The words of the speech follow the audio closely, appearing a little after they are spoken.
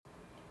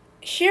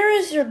Here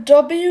is your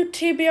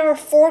WTBR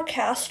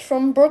forecast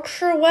from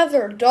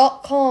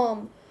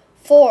BerkshireWeather.com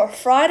for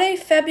Friday,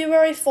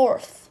 February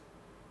 4th.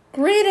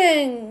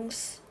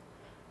 Greetings!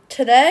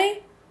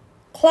 Today,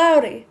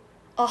 cloudy,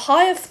 a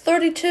high of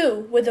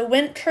 32 with a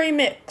wintry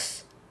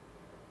mix.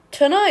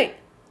 Tonight,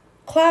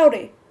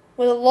 cloudy,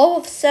 with a low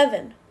of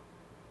 7.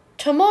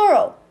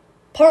 Tomorrow,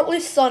 partly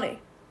sunny,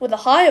 with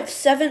a high of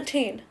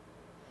 17.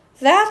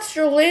 That's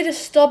your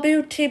latest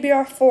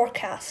WTBR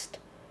forecast.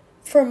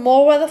 For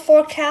more weather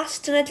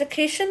forecasts and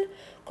education,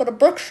 go to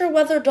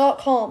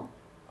BerkshireWeather.com.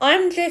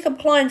 I'm Jacob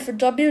Klein for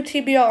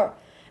WTBR,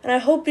 and I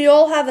hope you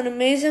all have an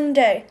amazing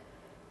day.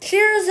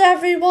 Cheers,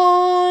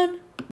 everyone!